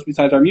about us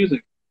besides our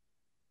music.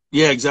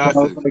 Yeah, So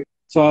exactly.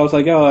 I was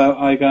like,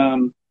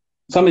 yo,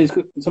 some of these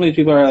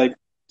people are like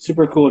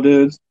super cool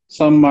dudes.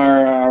 Some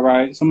are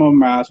right, some of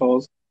them are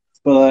assholes,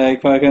 but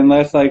let's I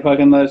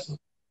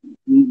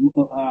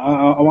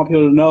want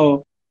people to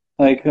know,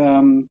 like,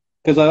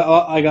 because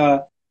I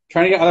got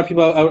trying to get other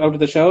people out to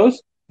the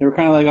shows. They were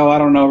kind of like, oh, I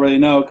don't know, really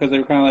know, because they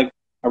were kind of like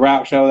a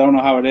rap show. They don't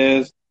know how it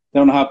is. They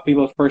don't know how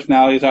people's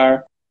personalities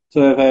are.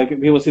 So if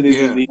people see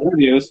Yeah. the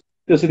interviews,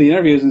 they'll see the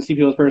interviews and see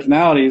people's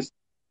personalities.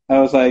 I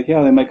was like,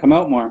 yeah, they might come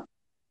out more.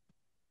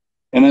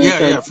 And then it Yeah,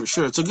 started yeah, for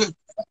sure.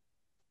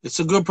 It's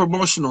a good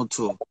promotional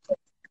tool.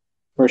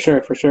 for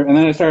sure. And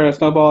then it started a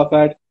snowball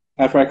effect.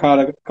 After I caught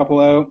a couple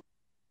out,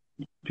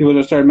 people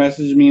just started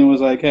messaging me and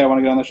was like, hey, I want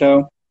to get on the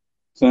show.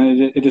 So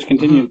it just Mm-hmm.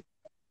 continued.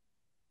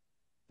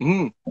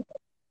 Mm-hmm.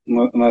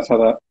 And that's how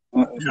that.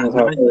 Yeah, That's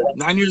how it worked.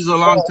 9 years is a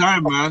long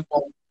time, man.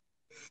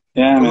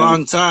 Yeah, A man,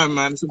 long time,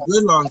 man. It's a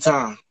good long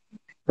time.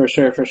 for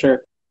sure, for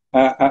sure.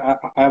 I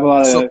have a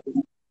lot So of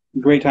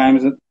great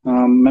times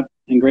and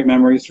great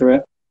memories through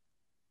it.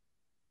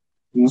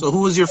 You know? so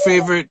who was your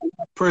favorite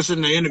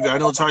person to interview? I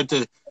know it's hard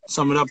to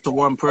sum it up to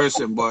one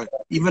person, but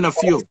even a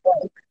few.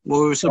 What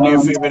were some of your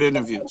Um, favorite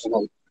interviews?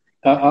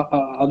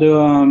 I'll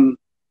do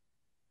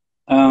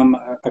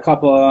a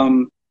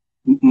couple.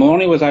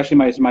 Maloney was actually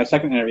my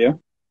second interview.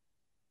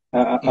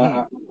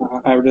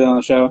 Mm-hmm. I ever did on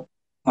the show.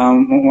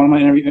 One of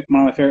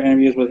my favorite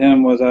interviews with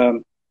him was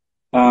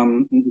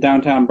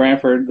downtown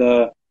Brantford,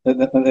 the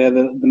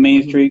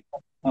main Mm-hmm. street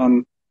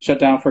shut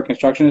down for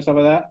construction and stuff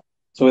like that.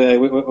 So Okay.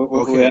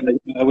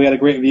 we had a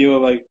great view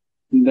of like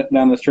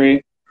down the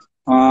street.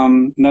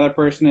 Another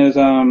person is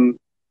um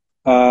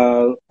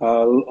I've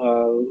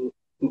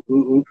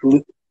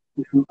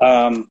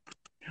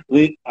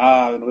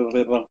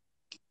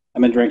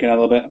been drinking a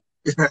little bit.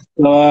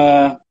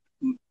 So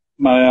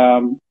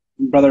my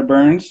brother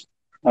Burns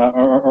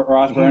or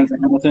Ross Mm-hmm. Burns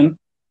in Hamilton.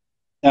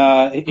 He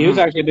was Mm-hmm.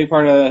 actually a big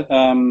part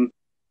of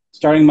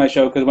starting my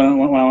show because when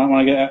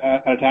I get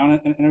out of town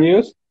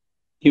interviews,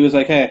 he was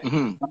like, "Hey,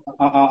 Mm-hmm.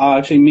 I'll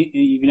actually meet.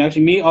 You can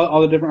actually meet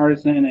all the different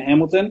artists in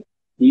Hamilton.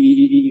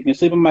 You can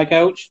sleep on my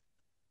couch,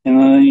 and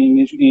then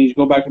you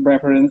go back to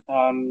Brantford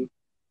um,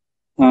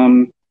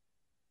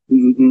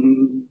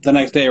 the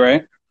next day,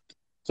 right?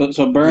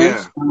 So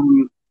Burns,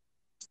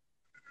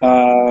 Yeah.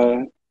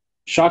 uh,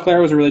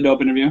 Shockler was a really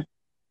dope interview.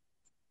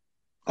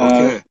 Uh,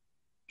 Okay.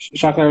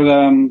 Shockler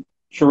was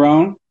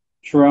Sharon.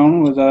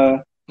 Sharon was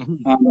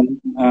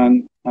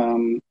Mm-hmm.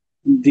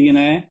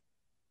 DNA.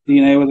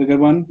 DNA was a good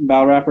one.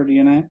 Battle rapper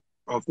DNA.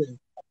 Okay.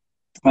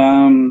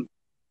 Um,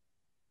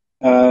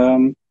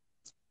 um,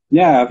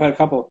 yeah, I've had a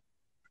couple.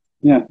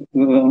 Yeah,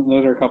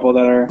 those are a couple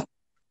that are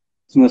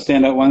some of the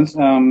standout ones.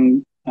 Uh,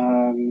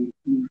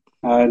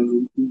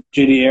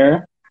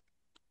 GDR.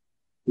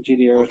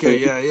 GDR was Okay.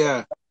 pretty. Yeah.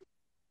 Yeah.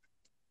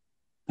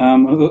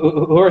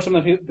 Who are some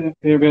of the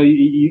people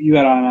you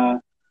had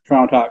on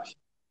Toronto Talks?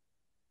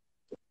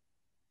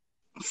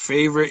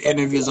 Favorite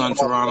interviews on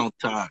Toronto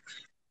Talk.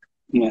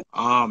 Yeah,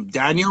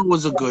 Daniel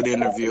was a good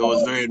interview. It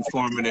was very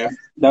informative.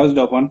 that was a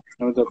dope one.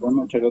 That was a dope one.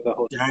 I'll check out that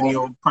whole.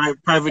 Daniel,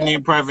 private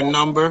name, private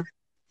number.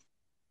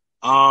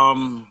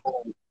 Um,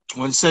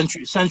 when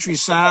Century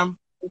Sam,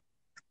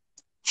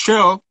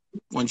 Chill,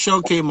 when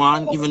Chill came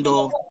on, even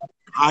though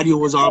audio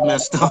was all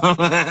messed up,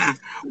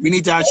 we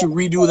need to actually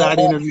redo that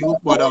interview.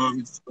 But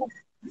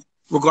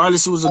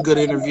regardless, it was a good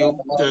interview.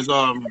 There's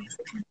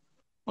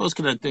what else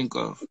can I think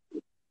of?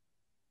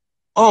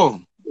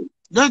 Oh,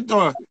 there's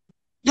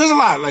a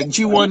lot like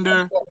G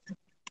Wonder.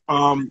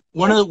 A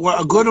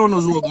good one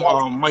was with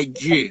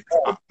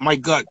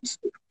Mike Guts.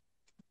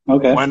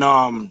 Okay. When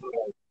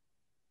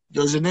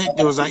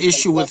there was an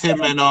issue with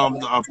him and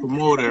a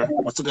promoter.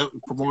 What's the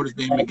promoter's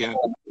name again?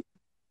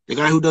 The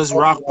guy who does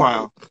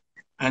Rockpile.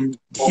 And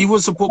he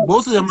was supposed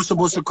both of them were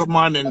supposed to come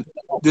on and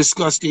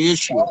discuss the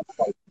issue.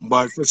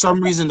 But for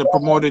some reason the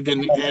promoter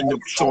didn't end up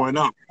showing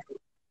up.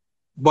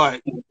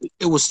 But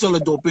it was still a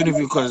dope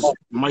interview because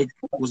Mike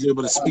was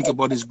able to speak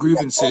about his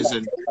grievances,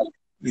 and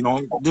you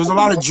know, there's a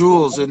lot of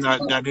jewels in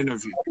that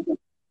interview. Nice.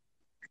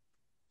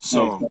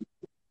 So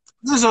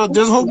there's a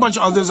whole bunch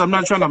of others. I'm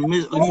not trying to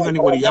leave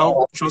anybody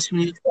out. Trust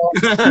me.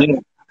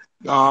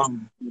 Yeah.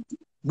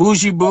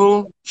 Bougie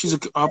Boo, she's a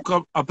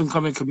up and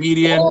coming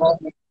comedian.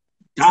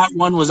 That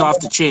one was off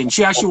the chain.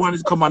 She actually wanted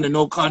to come on the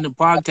No Condom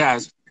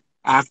podcast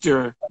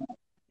after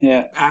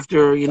Yeah.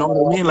 you know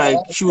what I mean? Like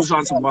she was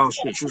on some wild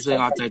shit. She was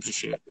saying all types of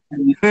shit.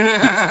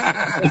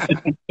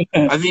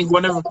 I think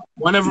one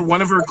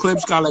of her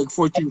clips got like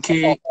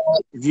 14K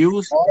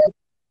views.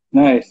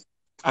 Nice.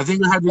 I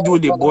think it had to do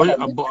with the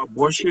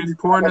abortion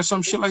porn or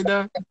some shit like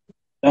that.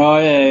 Oh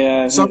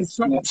yeah,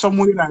 Some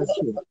weird ass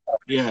shit.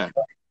 Yeah.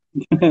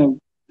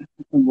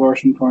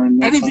 Abortion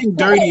porn. Anything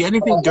dirty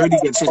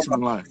gets hits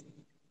online.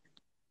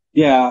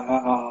 Yeah,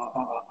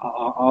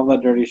 all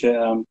that dirty shit.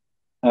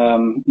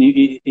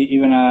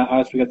 Even I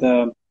always forget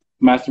the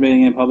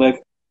masturbating in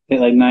public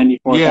hit like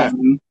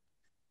 94,000.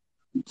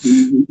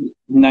 Yeah.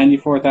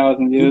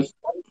 94,000 views.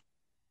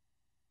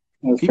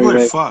 People are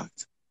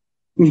fucked.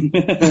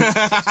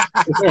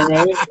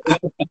 Right?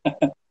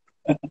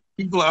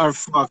 People are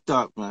fucked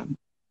up, man.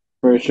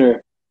 For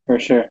sure.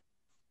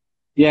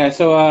 Yeah.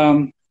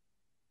 So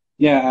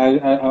yeah,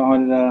 I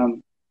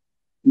wanted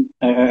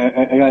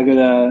I got a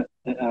good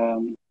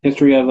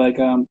history of like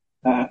how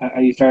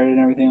you started and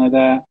everything like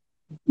that.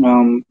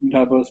 You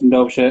talked about some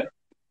dope shit.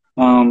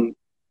 So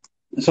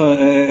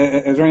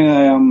is there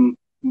any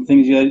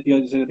things you like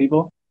to say to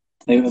people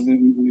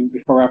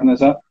before wrapping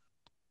this up?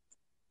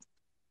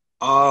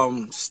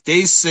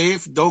 Stay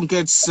safe. Don't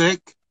get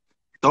sick.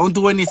 Don't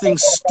do anything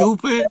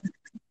stupid.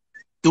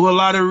 Do a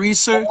lot of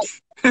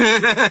research.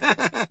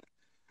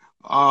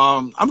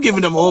 I'm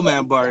giving them old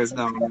man bars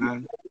now,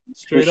 man.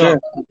 Straight For up.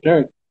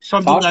 Sure.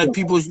 Something Awesome. that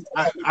people,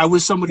 I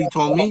wish somebody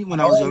told me when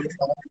I was young.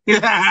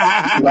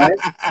 Right?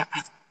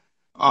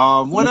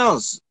 What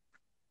else?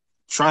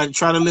 Try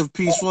to live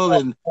peaceful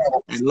and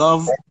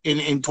love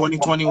in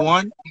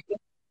 2021.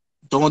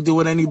 Don't do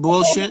any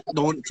bullshit.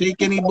 Don't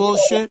take any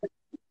bullshit.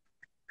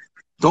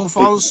 Don't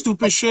follow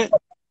stupid shit.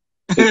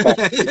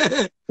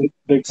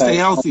 Big Stay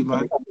healthy,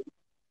 man.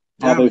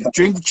 Yeah,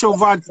 drink your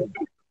vodka.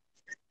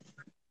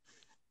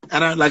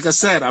 And like I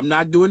said, I'm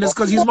not doing this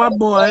because he's my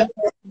boy.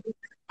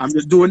 I'm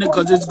just doing it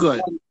because it's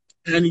good.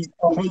 And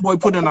homeboy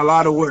put in a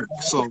lot of work.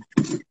 So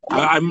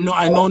I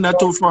know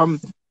Neto from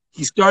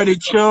he started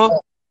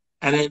chill,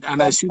 and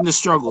I seen the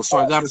struggle, so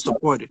I gotta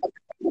support it.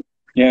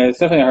 Yeah, it's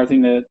definitely a hard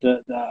thing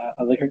to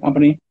a liquor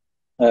company.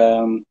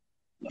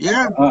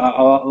 Yeah, a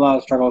lot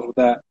of struggles with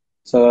that.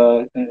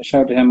 So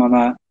shout out to him on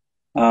that.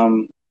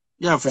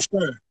 Yeah, for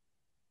sure.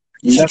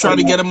 You should try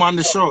to get him on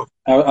the show.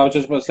 I was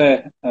just about to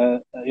say,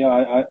 I'd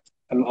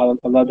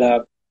love to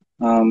have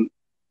on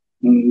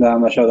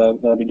the show.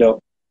 That'd be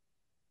dope.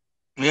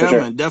 Yeah,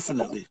 sure. man,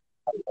 definitely.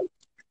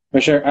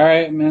 For sure. All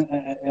right, man.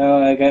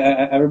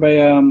 Everybody,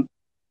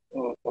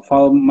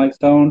 follow Mike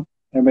Stoan.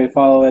 Everybody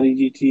follow at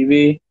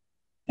EGTV.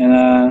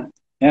 And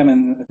yeah,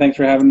 man. Thanks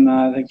for coming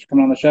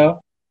on the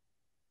show.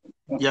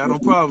 Yeah, no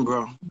problem,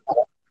 bro.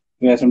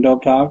 We had some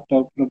dope talk,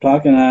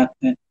 and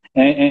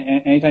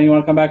anytime you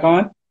want to come back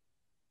on.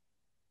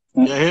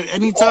 Yeah,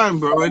 anytime,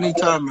 bro.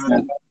 Anytime,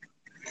 man.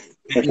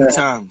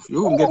 Anytime. Sure.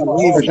 You can get the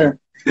wavy. For sure.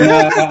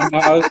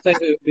 I was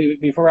saying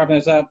before wrapping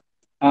this up,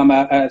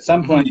 at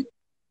some point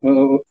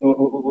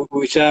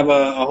we should have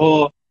a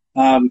whole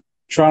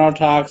Toronto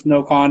Talks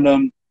No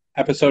Condom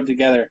episode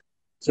together.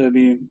 So it'd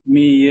be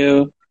me,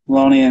 you,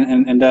 Lonnie,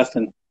 and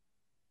Dustin.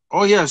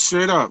 Oh yeah,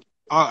 straight up.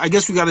 I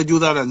guess we got to do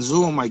that on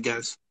Zoom. I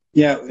guess.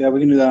 Yeah, we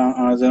can do that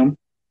on Zoom.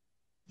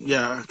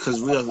 Yeah,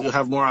 because we'll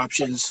have more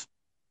options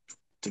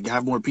to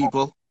have more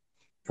people.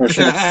 For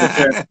sure.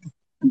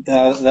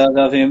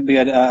 That'll be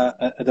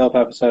a dope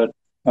episode.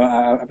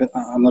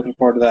 I'm looking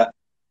forward to that.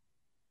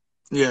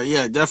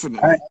 Yeah,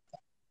 definitely. All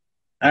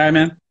right,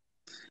 man.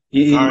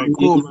 All right,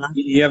 cool, man.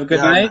 You have a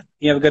good night. Man.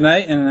 You have a good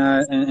night,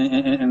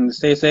 and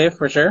stay safe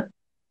for sure.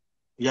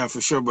 Yeah,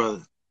 for sure,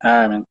 brother. All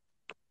right, man.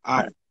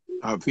 All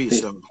right.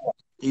 Peace.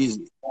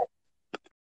 Easy.